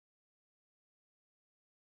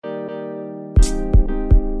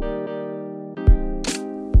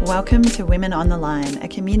Welcome to Women on the Line, a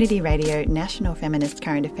community radio national feminist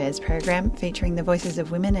current affairs program featuring the voices of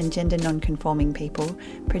women and gender non-conforming people,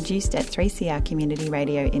 produced at 3CR Community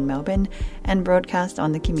Radio in Melbourne and broadcast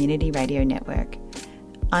on the Community Radio Network.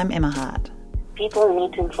 I'm Emma Hart. People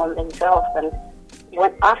need to inform themselves, and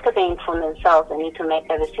after they inform themselves, they need to make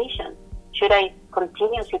a decision. Should I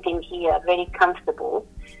continue sitting here very comfortable,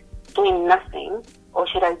 doing nothing, or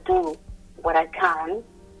should I do what I can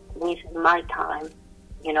with my time,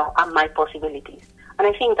 and my possibilities? And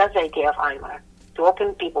I think that's the idea of IMAR, to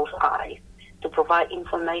open people's eyes, to provide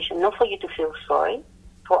information, not for you to feel sorry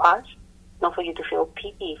for us, not for you to feel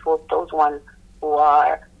pity for those ones who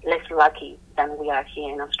are less lucky than we are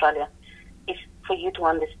here in Australia. It's for you to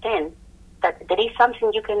understand that there is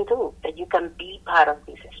something you can do, that you can be part of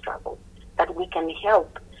this struggle, that we can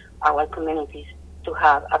help our communities to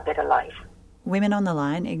have a better life. Women on the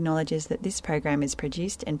Line acknowledges that this program is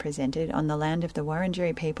produced and presented on the land of the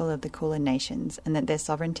Wurundjeri people of the Kulin Nations and that their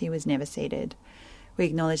sovereignty was never ceded. We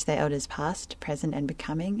acknowledge their elders past, present and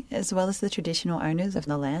becoming, as well as the traditional owners of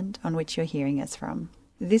the land on which you're hearing us from.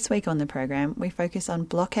 This week on the program, we focus on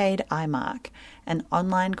Blockade IMARC, an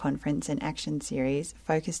online conference and action series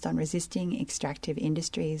focused on resisting extractive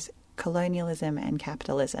industries, colonialism and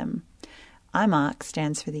capitalism. IMARC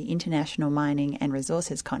stands for the International Mining and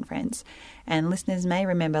Resources Conference, and listeners may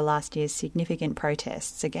remember last year's significant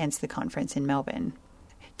protests against the conference in Melbourne.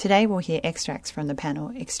 Today we'll hear extracts from the panel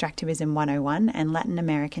Extractivism 101 and Latin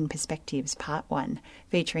American Perspectives Part 1,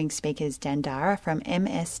 featuring speakers Dandara from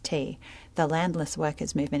MST, the landless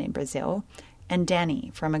workers movement in Brazil, and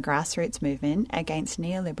Danny from a grassroots movement against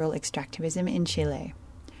neoliberal extractivism in Chile.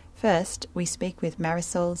 First, we speak with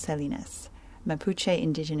Marisol Salinas, Mapuche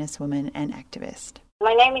Indigenous woman and activist.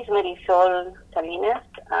 My name is Marisol Salinas.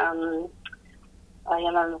 I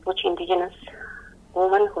am a Mapuche Indigenous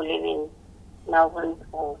woman who live in Melbourne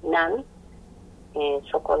or Nan,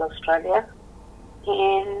 so-called Australia,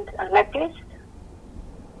 and an activist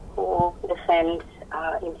who defends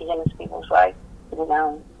Indigenous people's rights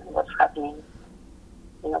around what's happening,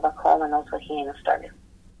 back home and also here in Australia.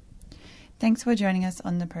 Thanks for joining us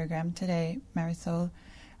on the program today, Marisol.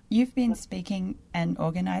 You've been speaking and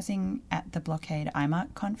organising at the Blockade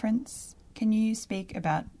IMARC conference. Can you speak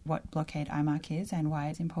about what Blockade IMARC is and why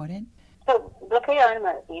it's important? So Blockade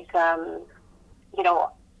IMARC is,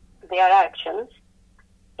 there are actions.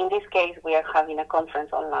 In this case, we are having a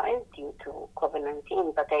conference online due to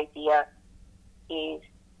COVID-19, but the idea is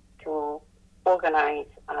to organize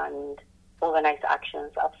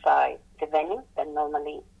actions outside the venue that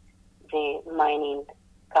normally the mining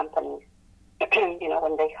companies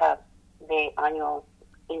when they have the annual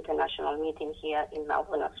international meeting here in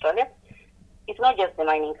Melbourne, Australia. It's not just the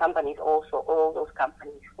mining companies, also all those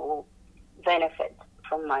companies who benefit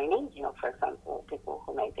from mining, for example, people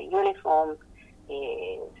who make the uniform,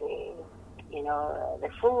 the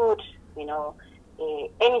food,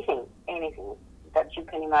 anything that you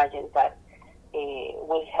can imagine that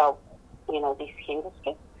will help, this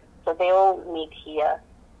industry. So they all meet here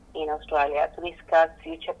in Australia to discuss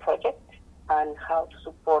future projects and how to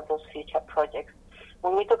support those future projects.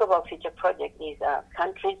 When we talk about future projects, these are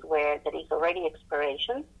countries where there is already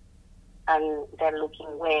exploration and they're looking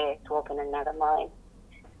where to open another mine.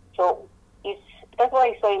 So that's why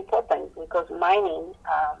it's so important, because mining,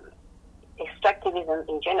 extractivism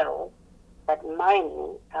in general, but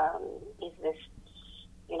mining is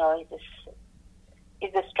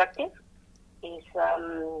destructive.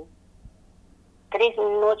 There is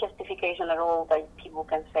no justification at all that people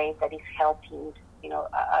can say that it's helping.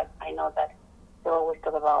 I know that they always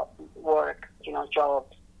talk about work,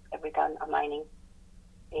 jobs. Every time a mining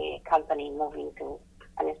company moving to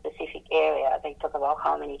a specific area, they talk about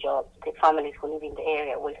how many jobs the families who live in the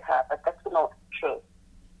area will have, but that's not true.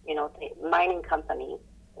 The mining company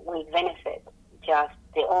will benefit just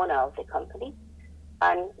the owner of the company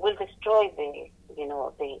and will destroy the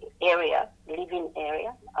area, living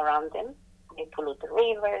area around them. They pollute the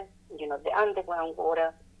rivers, the underground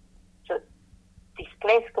water. So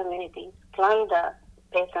displaced communities, plunder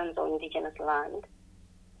peasants or indigenous land.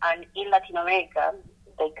 And in Latin America,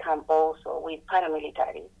 they come also with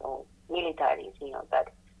paramilitaries or militaries,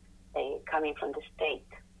 that they coming from the state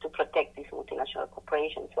to protect these multinational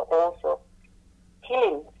corporations. So also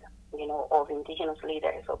killings, of indigenous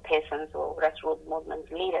leaders or peasants or grassroots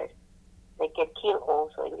movement leaders, they get killed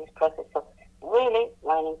also in this process. So really,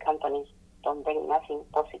 mining companies don't bring nothing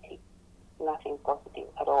positive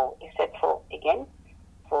at all, except for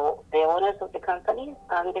the owners of the company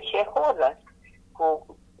and the shareholders, who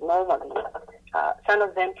normally, some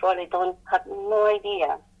of them probably don't have no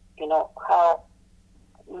idea, how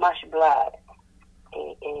much blood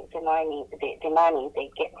the money they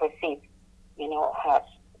receive, has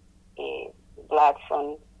blood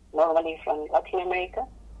normally from Latin America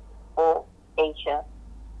or Asia,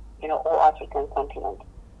 or African continent.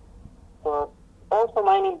 So also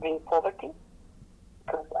mining brings poverty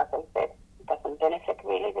because, as I said, it doesn't benefit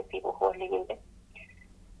really the people who are living there.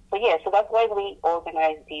 So that's why we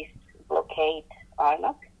organize this blockade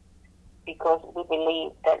ARMAC, because we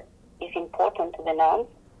believe that it's important to denounce,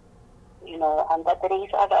 and that there is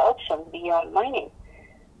other options beyond mining.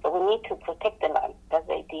 So we need to protect the land. That's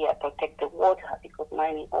the idea, protect the water, because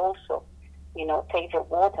mining also, takes the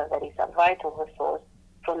water that is a vital resource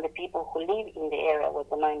from the people who live in the area where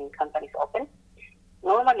the mining companies open.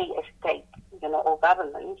 Normally, a state, or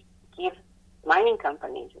government give mining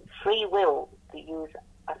companies free will to use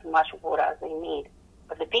as much water as they need.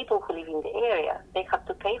 But the people who live in the area, they have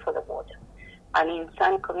to pay for the water. And in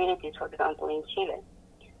some communities, for example, in Chile,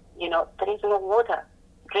 there is no water,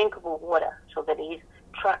 drinkable water. So there is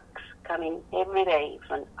trucks coming every day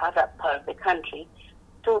from other parts of the country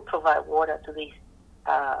to provide water to these,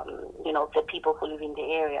 the people who live in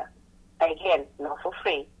the area. Again, not for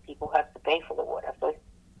free. People have to pay for the water. So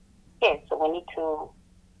we need to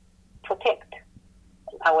protect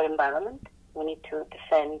our environment. We need to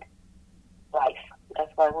defend life.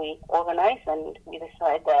 That's why we organize, and we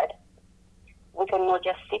decide that we cannot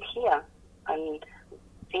just sit here and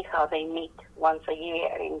see how they meet once a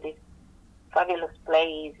year in this fabulous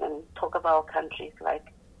place and talk about countries like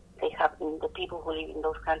they have. The people who live in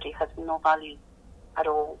those countries have no value at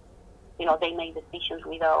all. They make decisions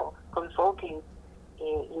without consulting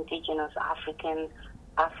indigenous, African,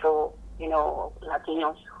 Afro,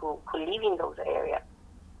 Latinos who live in those areas.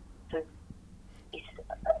 So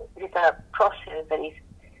it's a process that is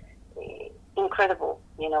incredible,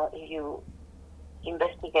 if you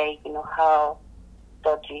investigate, how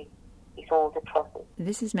dodgy is all the process.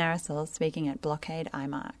 This is Marisol speaking at Blockade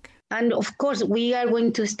IMARC. And of course, we are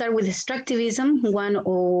going to start with Extractivism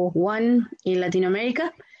 101 in Latin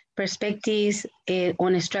America, perspectives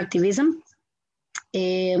on extractivism.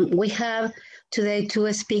 We have today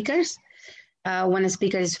two speakers. One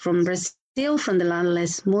speaker is from Brazil, from the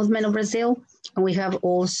landless movement of Brazil. And we have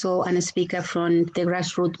also a speaker from the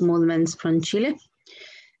grassroots movements from Chile.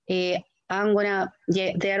 They are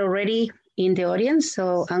already in the audience,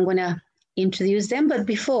 so I'm gonna introduce them. But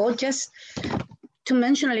before, just to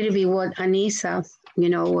mention a little bit what Anissa,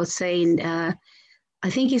 was saying, I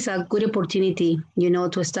think it's a good opportunity,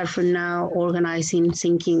 to start from now organizing,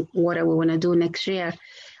 thinking what are we want to do next year.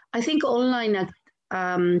 I think online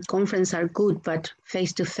conferences are good, but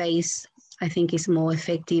face-to-face, I think is more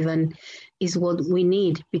effective and is what we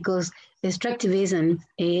need, because extractivism,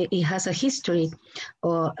 it has a history,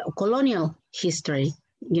 or a colonial history,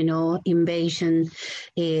 invasion,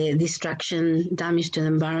 destruction, damage to the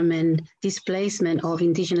environment, displacement of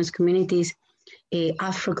indigenous communities,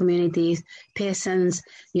 Afro communities, peasants,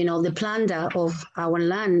 the plunder of our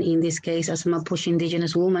land, in this case, as Mapuche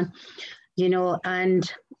indigenous woman,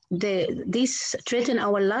 and this threaten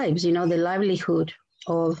our lives, the livelihood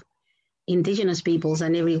of indigenous peoples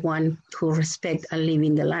and everyone who respect and live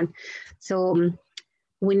in the land. So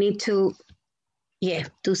we need to,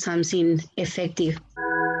 do something effective.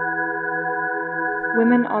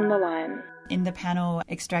 Women on the Line. In the panel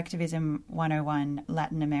Extractivism 101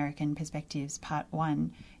 Latin American Perspectives Part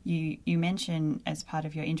 1, you mention as part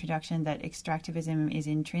of your introduction that extractivism is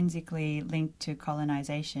intrinsically linked to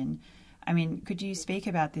colonization. I mean, could you speak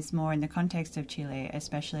about this more in the context of Chile,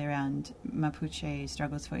 especially around Mapuche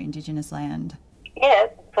struggles for indigenous land? Yes,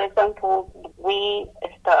 for example, we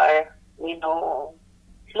start,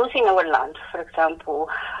 losing our land. For example,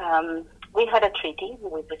 we had a treaty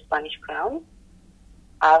with the Spanish Crown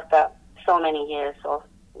after so many years of,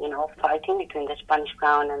 fighting between the Spanish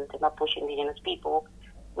Crown and the Mapuche indigenous people.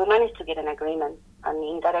 We managed to get an agreement, and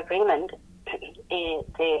in that agreement,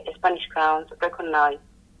 the Spanish Crown recognized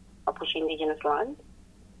Mapuche indigenous land.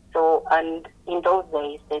 So, and in those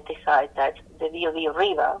days, they decided that the Biobío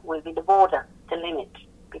River will be the border, the limit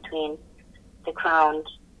between the Crown,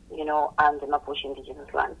 and the Mapuche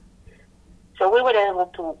indigenous land. So we were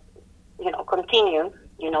able to, continue,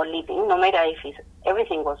 living, no matter if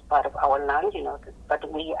everything was part of our land,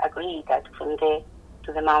 but we agreed that from there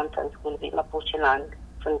to the mountains will be Mapuche land,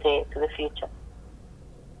 from there to the future.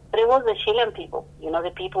 But it was the Chilean people,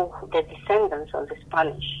 the people, the descendants of the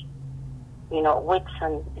Spanish,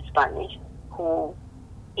 Whitsun Spanish, who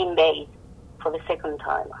invade for the second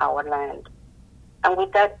time our land. And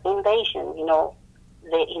with that invasion,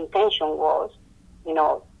 the intention was,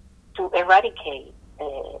 to eradicate,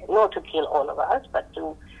 not to kill all of us, but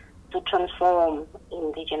to transform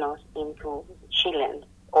indigenous into Chileans,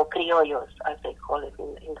 or criollos, as they call it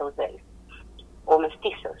in those days, or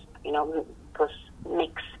mestizos, those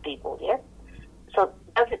mixed people, yeah? So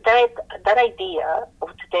that idea of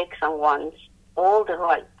to take someone's all the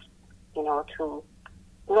rights, to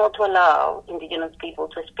not to allow indigenous people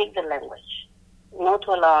to speak the language, not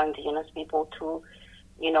to allow indigenous people to,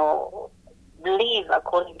 live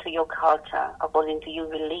according to your culture, according to your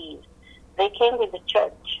beliefs. They came with the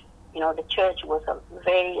church. The church was a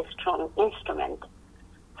very strong instrument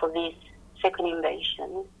for this second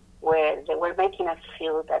invasion, where they were making us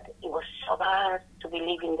feel that it was so bad to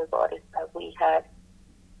believe in the God that we had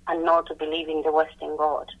and not to believe in the Western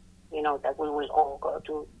God, that we will all go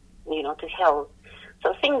to, to hell.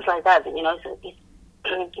 So things like that,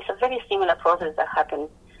 it's a very similar process that happened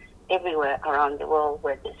everywhere around the world,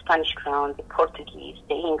 where the Spanish crown, the Portuguese,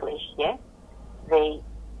 the English, the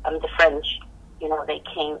French, they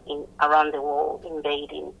came in around the world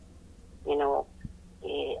invading,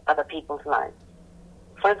 other people's lands.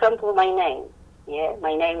 For example, my name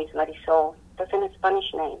is Marisol. That's a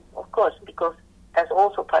Spanish name, of course, because that's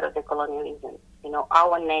also part of the colonialism.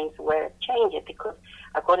 Our names were changed because,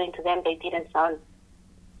 according to them, they didn't sound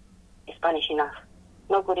Spanish enough,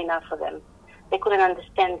 not good enough for them. They couldn't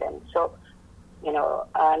understand them. So,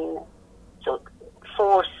 and so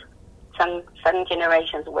some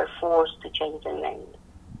generations were forced to change their names.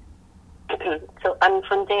 So, and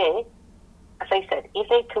from there, as I said, if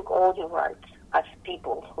they took all your rights as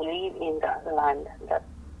people who live in the land that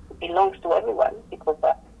belongs to everyone, because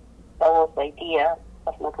that was the idea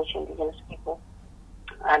of Mapuche indigenous people,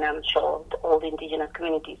 and I'm sure all the indigenous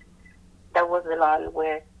communities, that was the land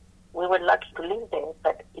where we were lucky to live there,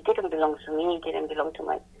 but it didn't belong to me, it didn't belong to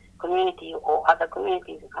my community or other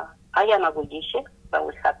communities. I am a Guyiche, but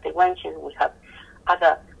we have the Wenches, we have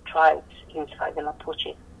other tribes inside the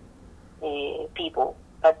Mapuche people,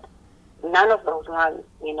 but none of those lands,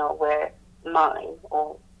 were mine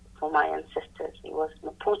or for my ancestors. It was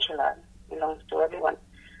Mapuche land, belongs to everyone.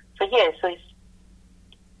 So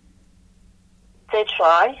they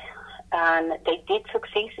try, and they did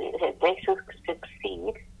succeed. They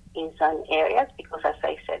succeed in some areas because, as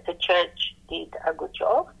I said, the church did a good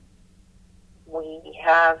job. We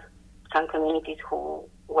have some communities who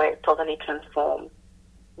were totally transformed.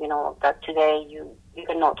 That today you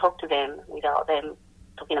cannot talk to them without them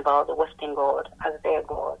talking about the Western God as their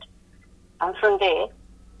God. And from there,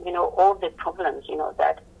 all the problems,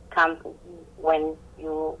 that come when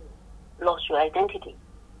you lost your identity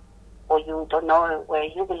or you don't know where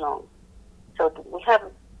you belong. So we have,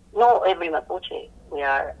 not every Mapuche, we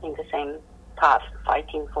are in the same path,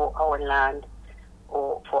 fighting for our land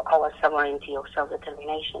or for our sovereignty or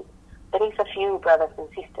self-determination. There is a few brothers and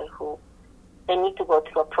sisters who, they need to go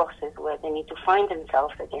through a process where they need to find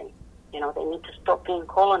themselves again. They need to stop being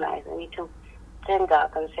colonized. They need to stand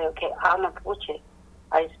up and say, okay, I'm Mapuche.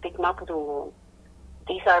 I speak Mapudungun.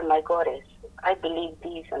 These are my goddess. I believe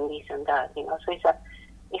this and this and that. So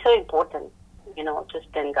it's so important, to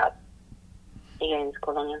stand up against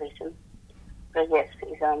colonialism. But yes,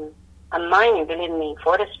 and mining, believe me,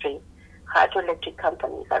 forestry, hydroelectric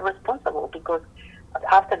companies are responsible because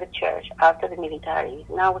after the church, after the military,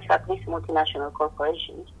 now we have these multinational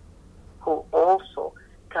corporations who also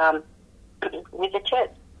come with the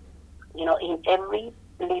church. In every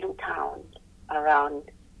little town around,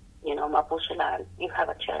 Mapuche land, you have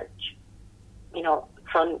a church.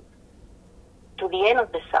 From to the end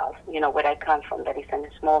of the south, where I come from, there is a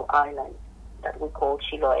small island that we call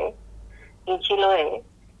Chiloé. In Chiloé,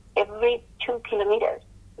 every 2 kilometers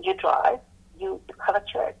you drive, you have a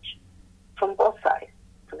church from both sides,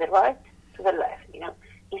 to the right, to the left.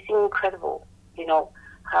 It's incredible,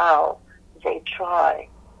 how they try,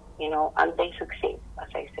 and they succeed, as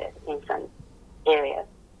I said, in some areas.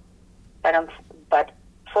 But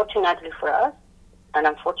fortunately for us, and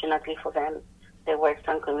unfortunately for them, there were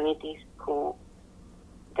some communities who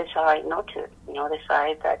decide not to,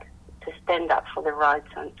 decide that to stand up for the rights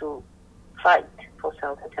and to fight for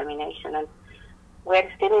self-determination. And we're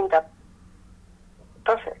still in that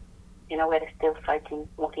process. We're still fighting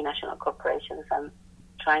multinational corporations and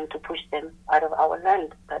trying to push them out of our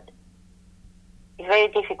land. But it's very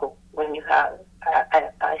difficult when you have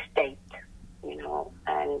a state,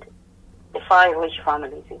 and the 5 rich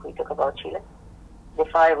families, if we talk about Chile, the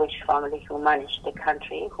 5 rich families who manage the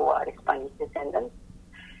country, who are Spanish descendants,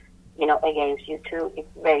 against you too. It's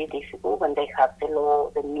very difficult when they have the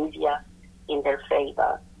law, the media in their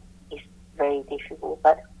favor. It's very difficult.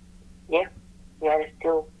 But yeah, we are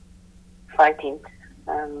still fighting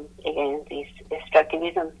against this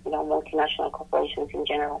extractivism, multinational corporations in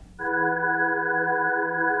general.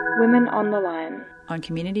 Women on the Line. On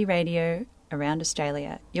Community Radio around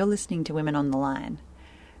Australia, you're listening to Women on the Line.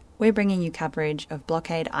 We're bringing you coverage of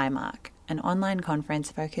Blockade IMARC, an online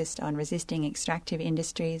conference focused on resisting extractive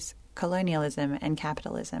industries, colonialism and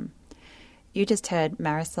capitalism. You just heard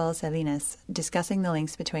Marisol Salinas discussing the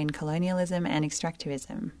links between colonialism and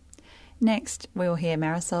extractivism. Next, we will hear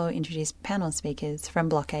Marisol introduce panel speakers from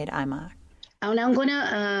Blockade IMARC. And I'm going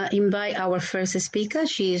to invite our first speaker.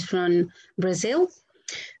 She is from Brazil.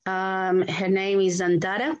 Her name is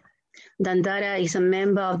Dandara. Dandara is a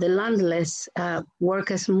member of the Landless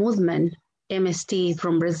Workers Movement, MST,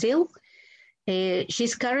 from Brazil.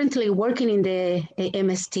 She's currently working in the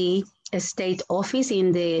MST state office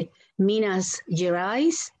in the Minas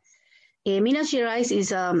Gerais. Minas Gerais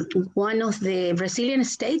is one of the Brazilian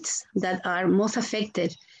states that are most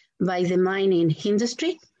affected by the mining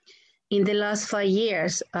industry. In the last 5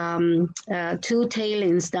 years, 2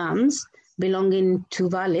 tailings dams belonging to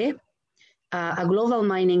Vale, a global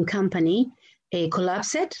mining company,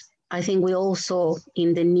 collapsed. I think we all saw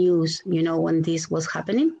in the news, when this was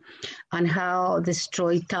happening, and how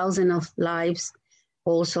destroyed thousands of lives,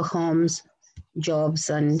 also homes, jobs,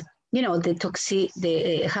 and how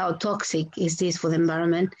toxic is this for the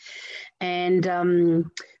environment, and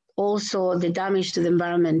also the damage to the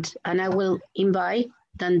environment. And I will invite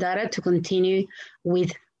Dandara to continue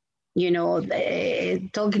with,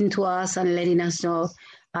 talking to us and letting us know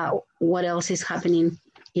what else is happening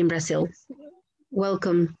in Brazil.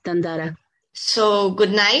 Welcome, Dandara. So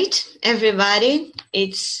good night, everybody.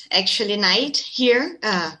 It's actually night here.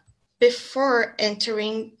 Before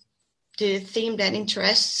entering the theme that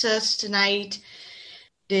interests us tonight,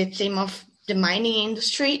 the theme of the mining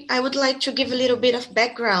industry, I would like to give a little bit of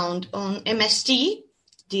background on MST,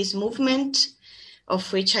 this movement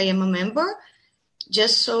of which I am a member,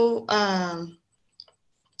 just so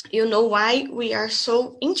you know why we are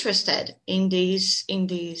so interested in this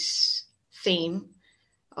theme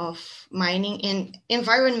of mining and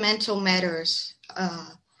environmental matters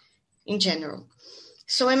in general.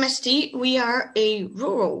 So MST, we are a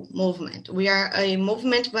rural movement. We are a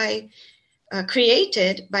movement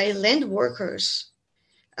created by land workers,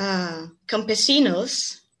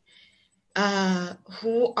 campesinos,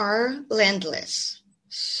 who are landless.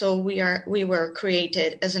 So we were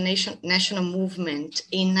created as a national movement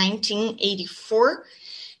in 1984.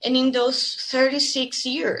 And in those 36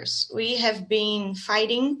 years, we have been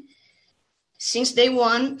fighting since day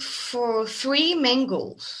one for 3 main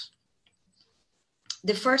goals.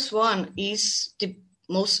 The first one is the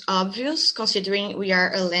most obvious, considering we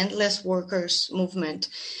are a landless workers movement,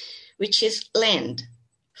 which is land.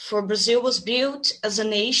 For Brazil was built as a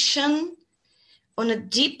nation on a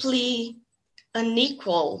deeply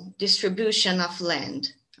unequal distribution of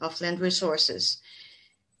land resources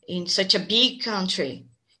in such a big country,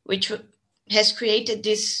 which has created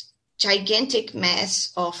this gigantic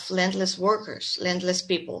mass of landless workers, landless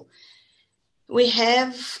people. We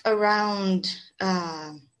have around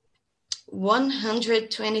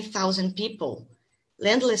 120,000 people,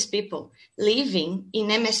 landless people, living in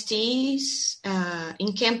MST's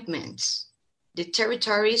encampments, the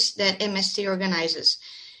territories that MST organizes,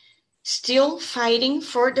 still fighting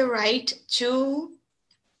for the right to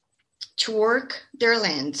work their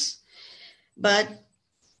lands. But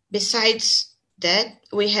besides that,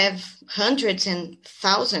 we have hundreds and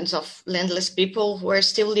thousands of landless people who are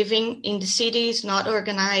still living in the cities, not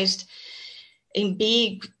organized, in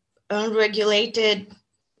big, unregulated,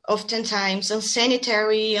 oftentimes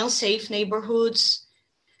unsanitary, unsafe neighborhoods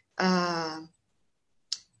that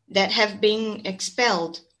have been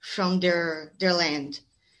expelled from their land.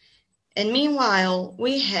 And meanwhile,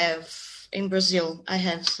 we have in Brazil, I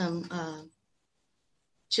have some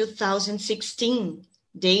 2016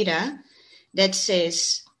 data that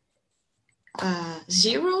says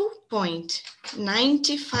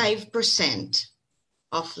 0.95%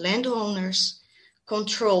 of landowners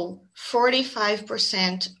control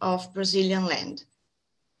 45% of Brazilian land.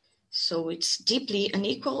 So it's deeply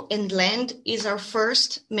unequal, and land is our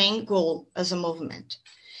first main goal as a movement.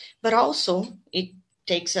 But also, it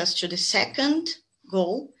takes us to the second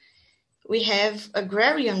goal. We have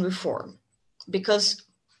agrarian reform, because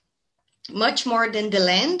much more than the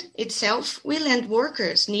land itself, we land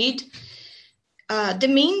workers need the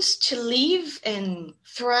means to live and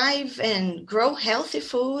thrive and grow healthy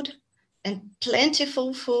food and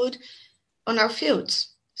plentiful food on our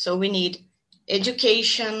fields. So we need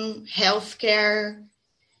education, healthcare,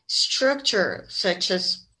 structure such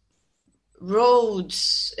as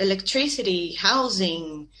roads, electricity,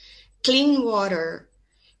 housing, clean water.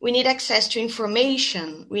 We need access to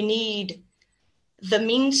information. We need the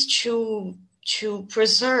means to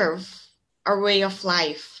preserve our way of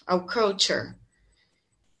life, our culture.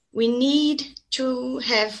 We need to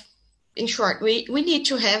have, in short, we need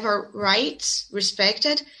to have our rights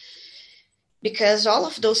respected, because all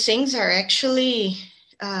of those things are actually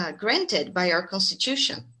granted by our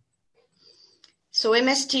constitution. So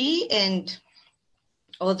MST and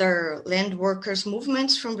other land workers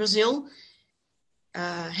movements from Brazil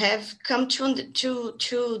have come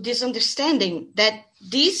to this understanding that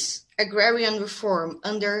this agrarian reform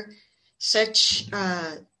under such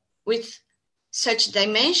with such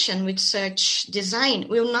dimension, with such design,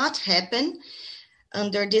 will not happen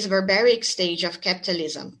under this barbaric stage of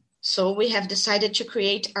capitalism. So we have decided to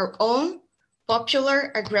create our own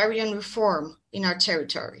popular agrarian reform in our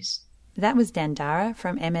territories. That was Dandara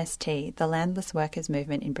from MST, the Landless Workers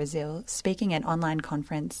Movement in Brazil, speaking at online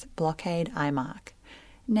conference Blockade IMARC.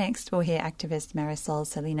 Next, we'll hear activist Marisol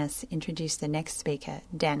Salinas introduce the next speaker,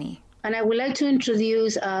 Danny. And I would like to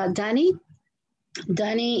introduce Danny.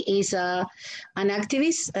 Danny is an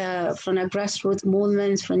activist from a grassroots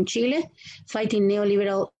movement from Chile, fighting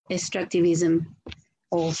neoliberal extractivism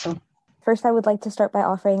also. First, I would like to start by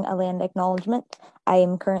offering a land acknowledgement. I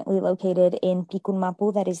am currently located in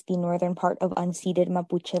Picunmapu, that is the northern part of unceded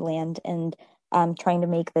Mapuche land, and I'm trying to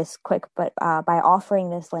make this quick, but by offering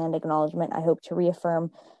this land acknowledgement, I hope to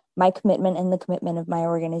reaffirm my commitment and the commitment of my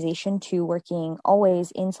organization to working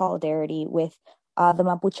always in solidarity with the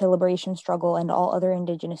Mapuche liberation struggle and all other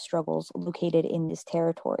indigenous struggles located in this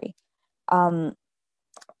territory.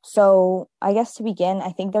 So I guess to begin,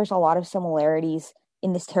 I think there's a lot of similarities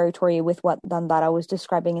in this territory with what Dandara was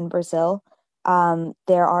describing in Brazil.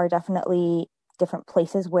 There are definitely different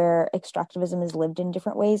places where extractivism is lived in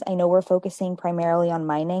different ways. I know we're focusing primarily on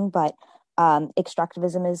mining, but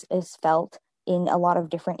extractivism is felt in a lot of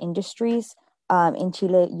different industries. In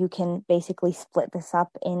Chile, you can basically split this up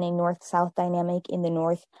in a north-south dynamic. In the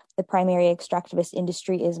north, the primary extractivist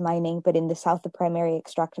industry is mining, but in the south, the primary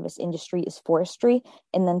extractivist industry is forestry.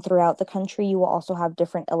 And then throughout the country, you will also have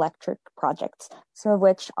different electric projects, some of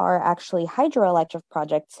which are actually hydroelectric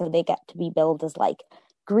projects, so they get to be billed as like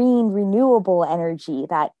green, renewable energy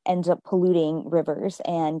that ends up polluting rivers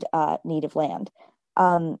and native land.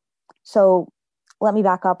 So let me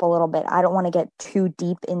back up a little bit. I don't want to get too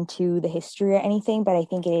deep into the history or anything, but I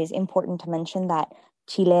think it is important to mention that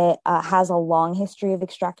Chile has a long history of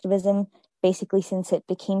extractivism, basically since it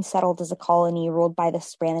became settled as a colony ruled by the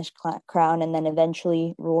Spanish crown and then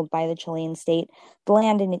eventually ruled by the Chilean state. The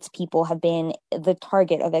land and its people have been the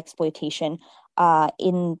target of exploitation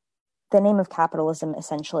in the name of capitalism,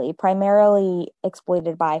 essentially, primarily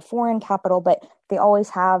exploited by foreign capital, but they always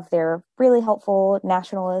have their really helpful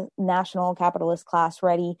national capitalist class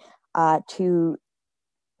ready to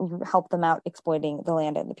help them out exploiting the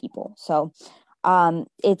land and the people. So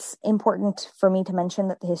it's important for me to mention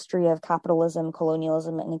that the history of capitalism,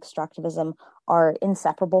 colonialism, and extractivism are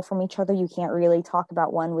inseparable from each other. You can't really talk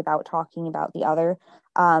about one without talking about the other.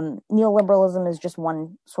 Neoliberalism is just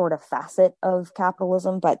one sort of facet of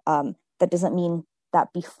capitalism, but that doesn't mean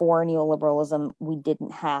that before neoliberalism, we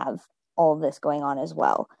didn't have all of this going on as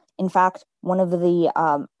well. In fact, one of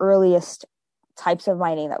the earliest types of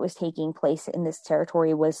mining that was taking place in this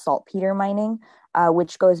territory was saltpeter mining,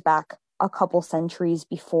 which goes back a couple centuries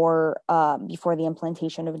before the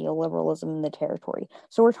implementation of neoliberalism in the territory.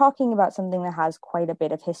 So we're talking about something that has quite a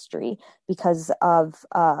bit of history because of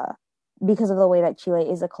the way that Chile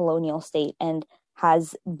is a colonial state and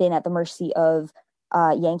has been at the mercy of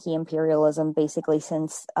Yankee imperialism basically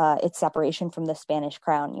since its separation from the Spanish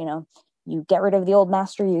crown. You know, you get rid of the old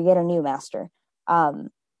master, you get a new master.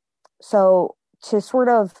 So to sort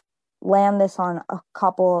of land this on a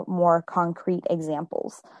couple more concrete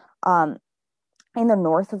examples, in the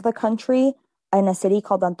north of the country, in a city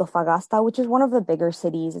called Antofagasta, which is one of the bigger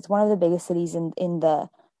cities, it's one of the biggest cities in the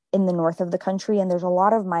north of the country, and there's a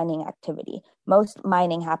lot of mining activity. Most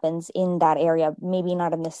mining happens in that area, maybe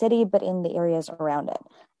not in the city, but in the areas around it.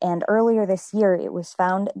 And earlier this year, it was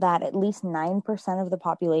found that at least 9% of the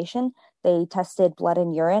population, they tested blood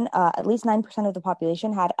and urine, at least 9% of the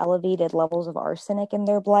population had elevated levels of arsenic in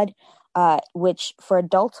their blood, which for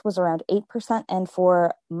adults was around 8%, and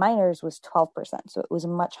for minors was 12%. So it was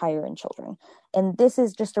much higher in children. And this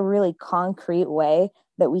is just a really concrete way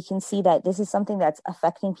that we can see that this is something that's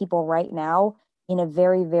affecting people right now in a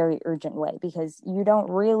very, very urgent way, because you don't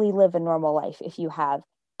really live a normal life if you have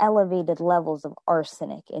elevated levels of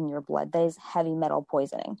arsenic in your blood. That is heavy metal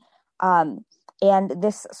poisoning. And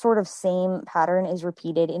this sort of same pattern is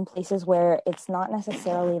repeated in places where it's not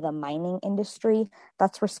necessarily the mining industry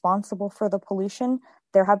that's responsible for the pollution.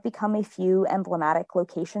 There have become a few emblematic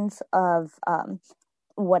locations of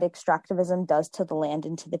what extractivism does to the land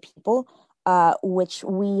and to the people. which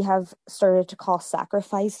we have started to call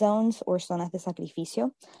sacrifice zones or zonas de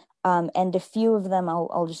sacrificio. And a few of them,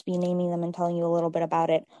 I'll just be naming them and telling you a little bit about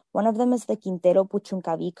it. One of them is the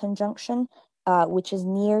Quintero-Puchuncaví conjunction, which is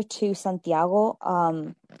near to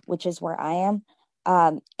Santiago, which is where I am.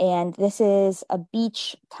 And this is a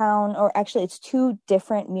beach town, or actually it's two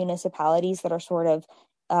different municipalities that are sort of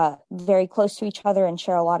very close to each other and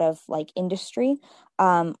share a lot of like industry,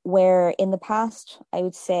 where in the past, I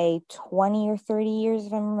would say 20 or 30 years,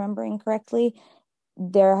 if I'm remembering correctly,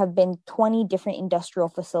 there have been 20 different industrial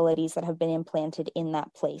facilities that have been implanted in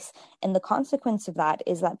that place. And the consequence of that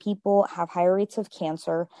is that people have higher rates of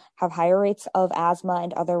cancer, have higher rates of asthma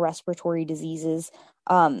and other respiratory diseases.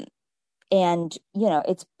 And, you know,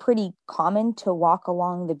 it's pretty common to walk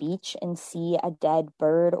along the beach and see a dead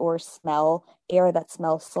bird or smell air that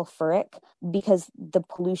smells sulfuric because the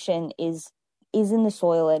pollution is in the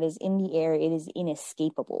soil, it is in the air, it is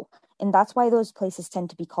inescapable. And that's why those places tend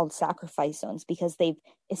to be called sacrifice zones, because they've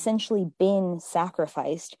essentially been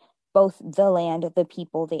sacrificed. Both the land, the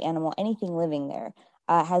people, the animal, anything living there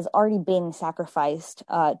has already been sacrificed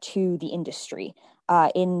to the industry.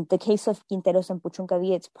 In the case of Quinteros and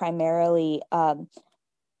Puchuncaví, it's primarily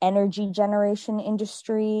energy generation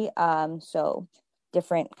industry, so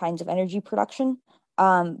different kinds of energy production.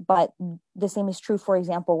 But the same is true, for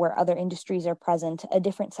example, where other industries are present. A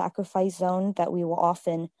different sacrifice zone that we will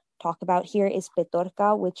often talk about here is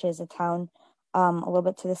Petorca, which is a town a little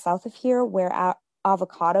bit to the south of here, where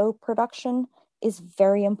avocado production is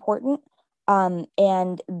very important.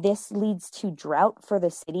 And this leads to drought for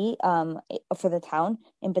the city, for the town.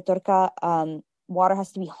 In Petorca, water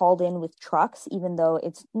has to be hauled in with trucks, even though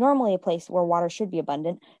it's normally a place where water should be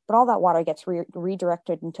abundant. But all that water gets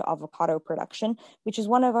redirected into avocado production, which is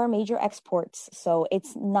one of our major exports. So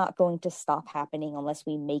it's not going to stop happening unless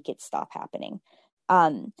we make it stop happening.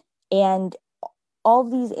 And all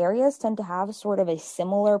of these areas tend to have sort of a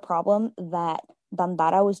similar problem that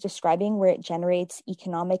Dandara was describing, where it generates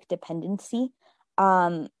economic dependency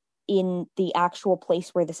in the actual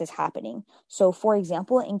place where this is happening. So, for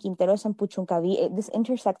example, in Quinteros and Puchuncaví, this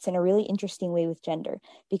intersects in a really interesting way with gender,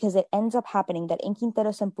 because it ends up happening that in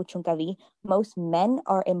Quinteros and Puchuncaví, most men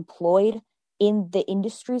are employed in the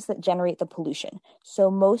industries that generate the pollution. So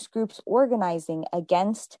most groups organizing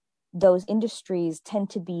against those industries tend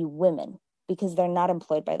to be women, because they're not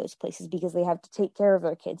employed by those places, because they have to take care of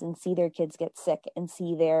their kids and see their kids get sick and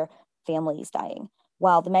see their families dying.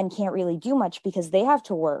 While the men can't really do much because they have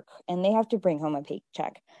to work and they have to bring home a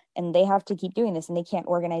paycheck and they have to keep doing this and they can't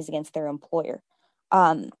organize against their employer.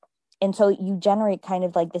 And so you generate kind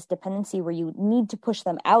of like this dependency where you need to push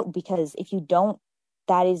them out, because if you don't,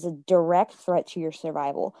 that is a direct threat to your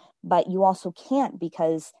survival. But you also can't,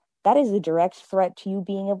 because that is a direct threat to you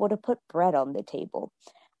being able to put bread on the table.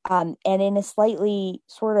 And in a slightly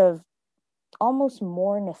sort of almost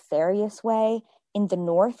more nefarious way, in the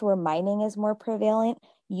north, where mining is more prevalent,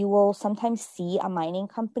 you will sometimes see a mining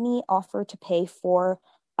company offer to pay for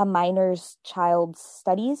a miner's child's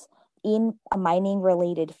studies in a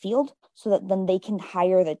mining-related field, so that then they can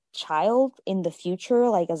hire the child in the future,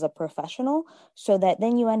 like as a professional, so that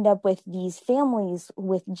then you end up with these families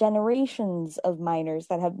with generations of miners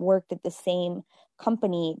that have worked at the same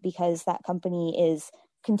company, because that company is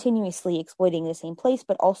continuously exploiting the same place,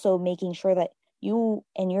 but also making sure that you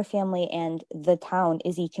and your family and the town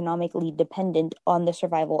is economically dependent on the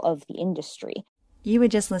survival of the industry. You were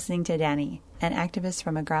just listening to Danny, an activist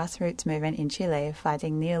from a grassroots movement in Chile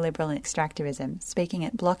fighting neoliberal extractivism, speaking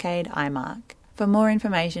at Blockade IMARC. For more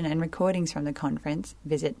information and recordings from the conference,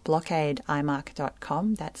 visit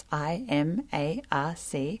blockadeimarc.com, that's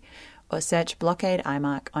IMARC, or search Blockade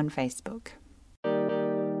IMARC on Facebook.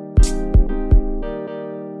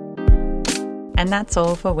 And that's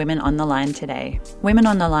all for Women on the Line today. Women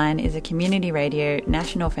on the Line is a community radio,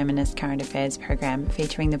 national feminist current affairs program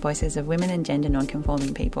featuring the voices of women and gender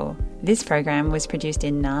non-conforming people. This program was produced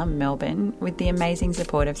in Naarm, Melbourne, with the amazing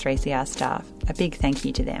support of 3CR staff. A big thank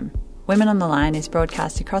you to them. Women on the Line is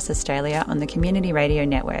broadcast across Australia on the Community Radio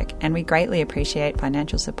Network, and we greatly appreciate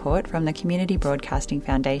financial support from the Community Broadcasting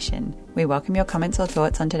Foundation. We welcome your comments or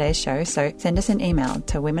thoughts on today's show, so send us an email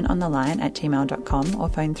to womenontheline@gmail.com or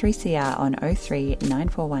phone 3CR on 03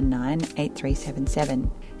 9419 8377.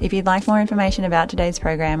 If you'd like more information about today's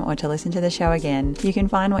program or to listen to the show again, you can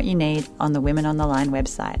find what you need on the Women on the Line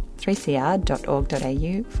website,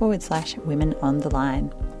 3cr.org.au/Women on the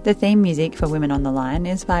Line. The theme music for Women on the Line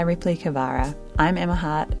is by Ripley Kavara. I'm Emma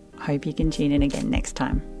Hart. Hope you can tune in again next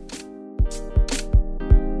time.